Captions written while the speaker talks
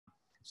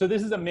So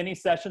this is a mini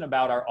session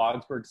about our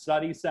Augsburg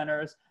Study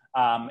Centers.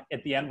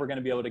 At the end, we're going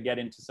to be able to get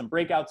into some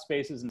breakout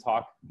spaces and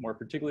talk more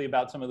particularly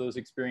about some of those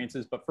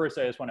experiences. But first,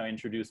 I just want to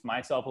introduce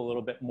myself a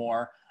little bit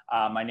more.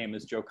 My name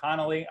is Joe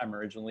Connelly. I'm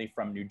originally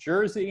from New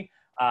Jersey,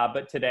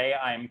 but today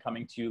I'm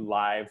coming to you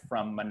live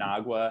from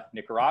Managua,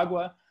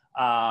 Nicaragua.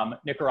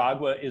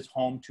 Nicaragua is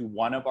home to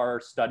one of our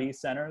study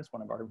centers,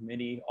 one of our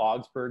mini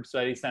Augsburg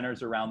study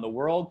centers around the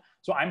world.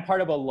 So I'm part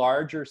of a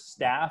larger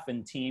staff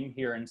and team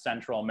here in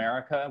Central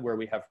America, where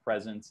we have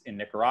presence in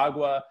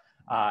Nicaragua,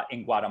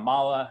 in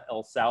Guatemala,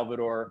 El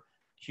Salvador,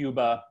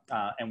 Cuba,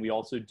 and we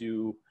also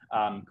do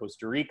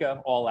Costa Rica,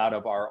 all out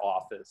of our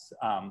office.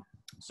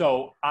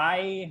 So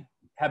I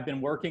have been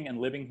working and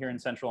living here in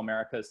Central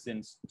America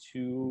since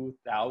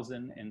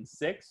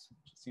 2006,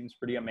 which seems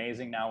pretty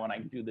amazing now when I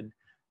do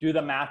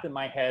the math in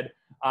my head.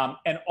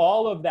 And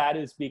all of that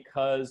is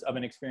because of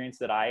an experience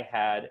that I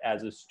had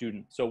as a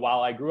student. So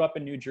while I grew up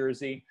in New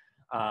Jersey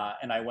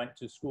and I went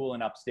to school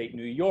in upstate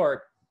New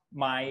York,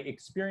 my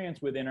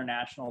experience with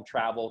international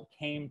travel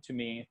came to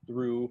me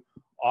through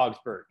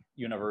Augsburg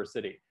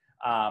University.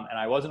 And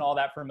I wasn't all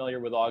that familiar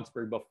with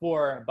Augsburg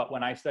before, but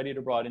when I studied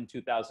abroad in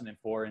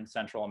 2004 in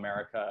Central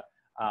America,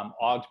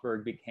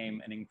 Augsburg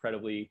became an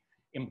incredibly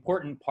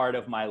important part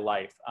of my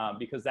life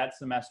because that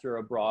semester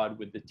abroad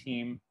with the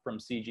team from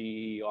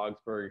CGEE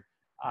Augsburg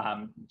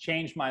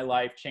changed my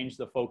life, changed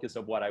the focus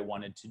of what I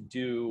wanted to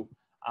do.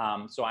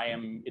 So I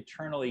am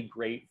eternally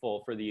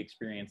grateful for the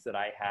experience that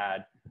I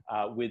had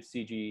with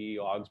CGEE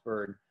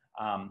Augsburg.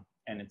 And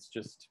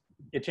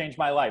it changed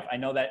my life. I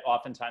know that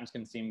oftentimes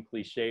can seem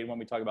cliche when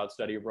we talk about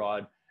study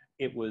abroad.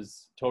 It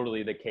was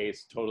totally the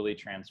case, totally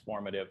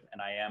transformative.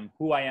 And I am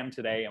who I am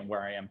today and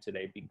where I am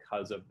today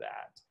because of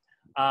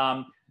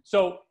that.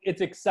 So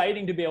it's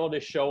exciting to be able to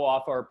show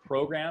off our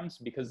programs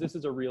because this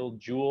is a real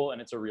jewel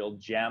and it's a real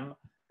gem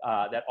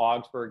that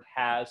Augsburg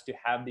has, to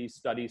have these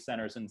study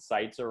centers and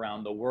sites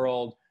around the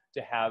world,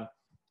 to have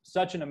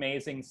such an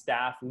amazing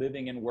staff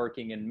living and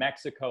working in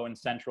Mexico and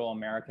Central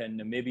America and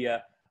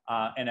Namibia.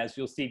 And as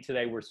you'll see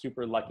today, we're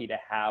super lucky to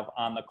have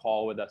on the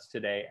call with us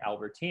today,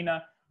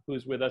 Albertina,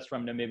 who's with us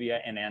from Namibia,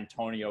 and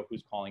Antonio,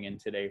 who's calling in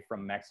today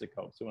from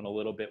Mexico. So in a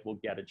little bit, we'll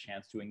get a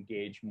chance to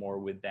engage more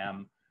with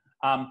them.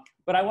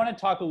 But I want to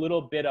talk a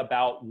little bit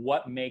about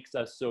what makes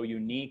us so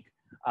unique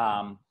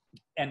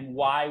and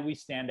why we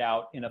stand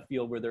out in a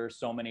field where there are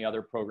so many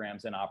other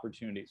programs and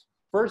opportunities.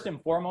 First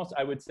and foremost,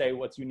 I would say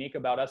what's unique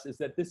about us is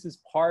that this is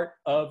part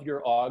of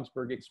your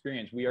Augsburg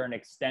experience. We are an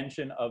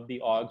extension of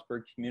the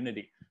Augsburg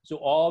community. So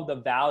all of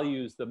the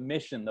values, the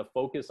mission, the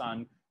focus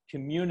on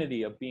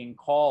community, of being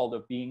called,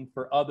 of being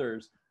for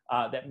others,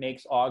 that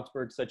makes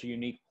Augsburg such a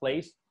unique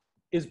place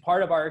is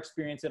part of our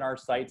experience in our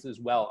sites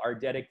as well. Our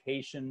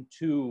dedication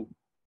to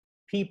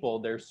people,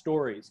 their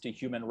stories, to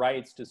human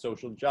rights, to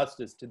social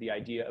justice, to the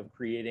idea of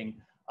creating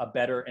a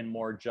better and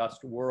more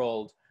just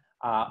world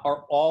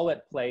are all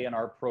at play in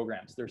our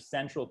programs. They're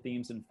central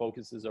themes and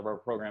focuses of our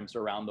programs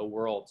around the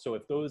world. So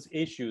if those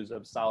issues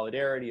of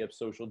solidarity, of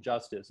social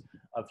justice,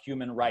 of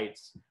human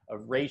rights,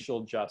 of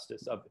racial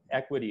justice, of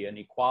equity and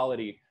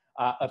equality,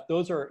 if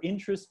those are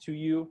interest to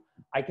you,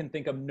 I can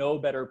think of no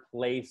better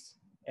place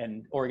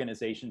and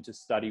organization to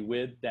study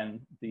with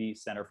than the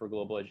Center for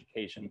Global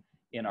Education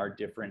in our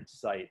different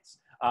sites.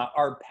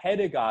 Our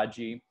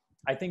pedagogy,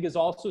 I think, is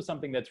also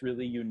something that's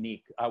really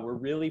unique. We're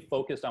really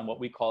focused on what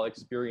we call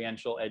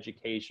experiential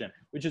education,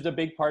 which is a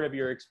big part of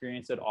your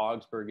experience at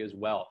Augsburg as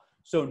well.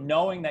 So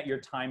knowing that your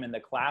time in the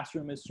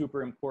classroom is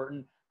super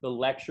important, the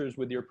lectures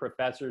with your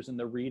professors and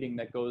the reading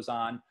that goes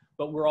on,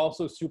 but we're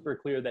also super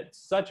clear that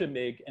such a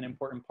big and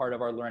important part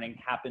of our learning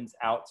happens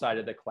outside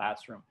of the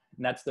classroom.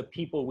 And that's the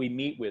people we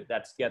meet with.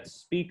 That's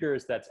guest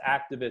speakers, that's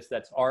activists,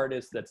 that's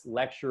artists, that's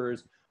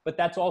lecturers, but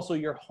that's also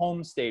your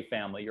homestay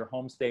family, your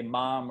homestay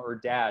mom or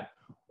dad,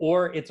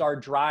 or it's our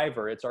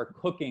driver, it's our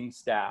cooking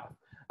staff.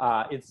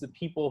 It's the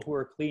people who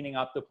are cleaning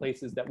up the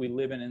places that we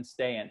live in and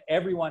stay in.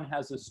 Everyone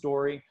has a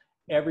story.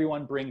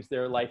 Everyone brings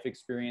their life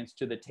experience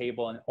to the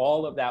table, and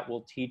all of that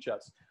will teach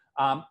us.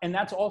 And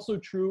that's also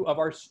true of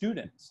our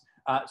students.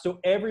 So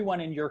everyone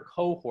in your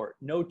cohort,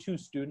 no two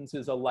students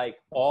is alike.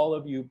 All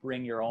of you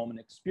bring your own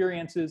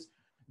experiences,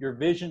 your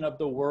vision of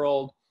the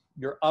world,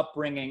 your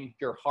upbringing,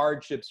 your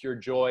hardships, your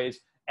joys,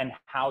 and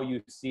how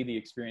you see the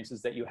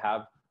experiences that you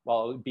have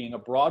while being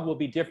abroad will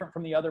be different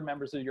from the other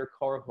members of your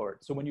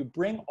cohort. So when you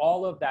bring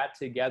all of that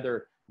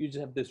together, you just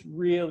have this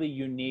really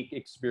unique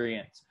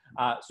experience.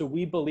 So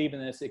we believe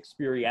in this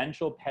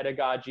experiential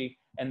pedagogy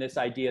and this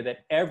idea that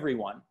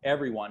everyone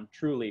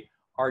truly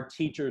are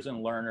teachers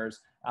and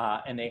learners,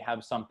 and they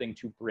have something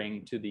to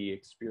bring to the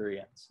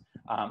experience.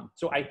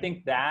 So I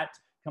think that,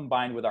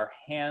 combined with our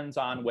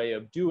hands-on way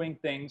of doing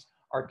things,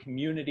 our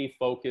community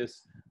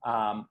focus,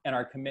 and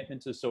our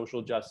commitment to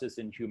social justice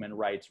and human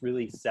rights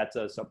really sets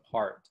us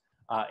apart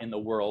in the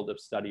world of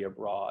study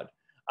abroad.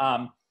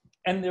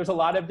 And there's a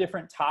lot of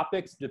different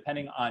topics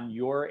depending on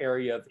your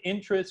area of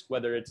interest,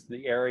 whether it's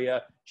the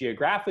area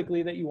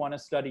geographically that you want to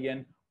study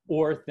in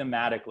or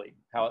thematically,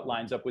 how it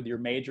lines up with your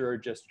major or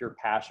just your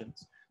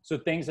passions. So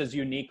things as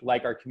unique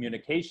like our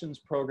communications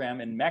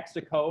program in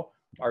Mexico,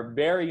 our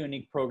very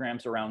unique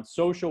programs around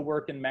social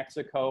work in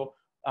Mexico,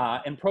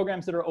 and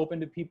programs that are open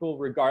to people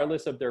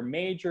regardless of their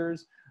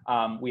majors.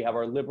 We have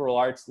our liberal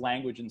arts,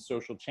 language, and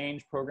social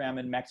change program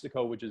in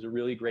Mexico, which is a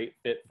really great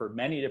fit for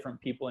many different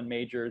people and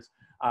majors.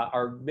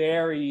 Our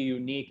very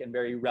unique and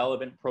very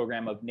relevant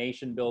program of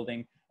nation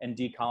building and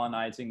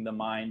decolonizing the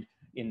mind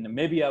in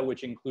Namibia,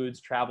 which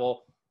includes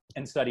travel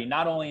and study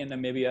not only in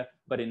Namibia,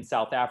 but in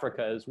South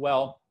Africa as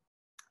well.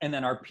 And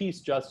then our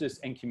peace, justice,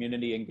 and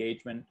community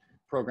engagement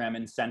program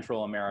in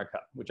Central America,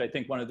 which I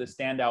think one of the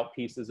standout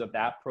pieces of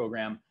that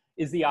program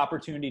is the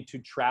opportunity to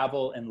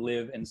travel and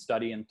live and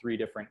study in 3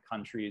 different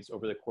countries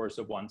over the course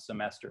of 1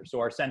 semester. So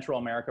our Central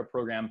America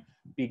program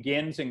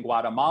begins in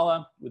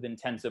Guatemala with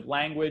intensive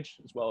language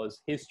as well as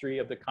history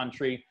of the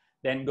country,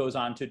 then goes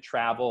on to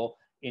travel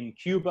in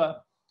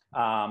Cuba,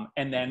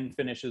 and then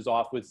finishes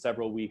off with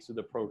several weeks of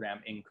the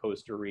program in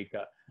Costa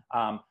Rica.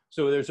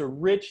 So there's a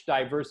rich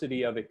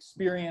diversity of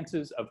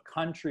experiences, of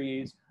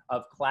countries,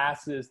 of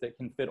classes that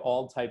can fit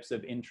all types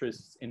of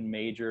interests and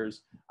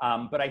majors.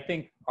 But I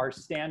think our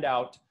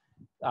standout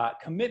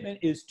commitment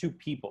is to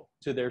people,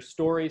 to their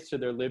stories, to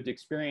their lived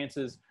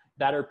experiences.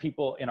 That are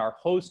people in our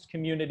host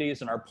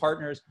communities and our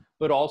partners,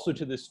 but also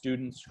to the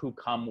students who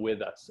come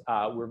with us.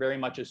 We're very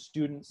much a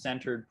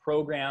student-centered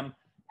program,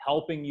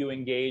 helping you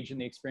engage in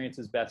the experience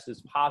as best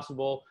as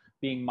possible,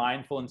 being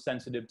mindful and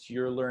sensitive to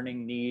your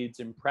learning needs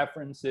and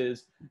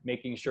preferences,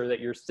 making sure that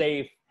you're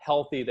safe,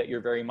 healthy, that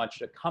you're very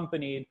much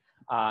accompanied,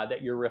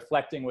 that you're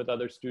reflecting with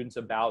other students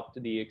about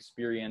the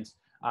experience,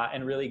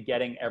 and really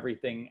getting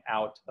everything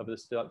out of the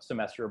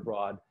semester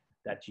abroad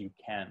that you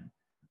can.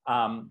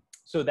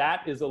 So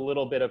that is a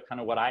little bit of kind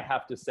of what I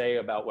have to say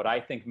about what I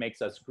think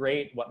makes us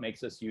great, what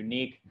makes us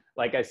unique.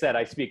 Like I said,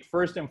 I speak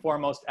first and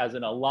foremost as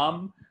an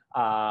alum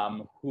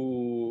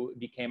who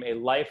became a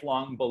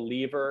lifelong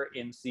believer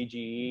in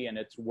CGEE and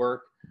its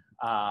work.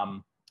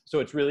 So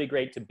it's really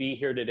great to be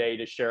here today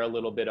to share a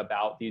little bit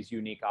about these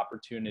unique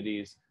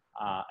opportunities.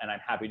 And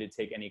I'm happy to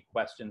take any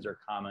questions or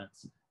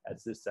comments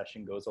as this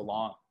session goes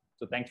along.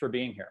 So thanks for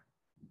being here.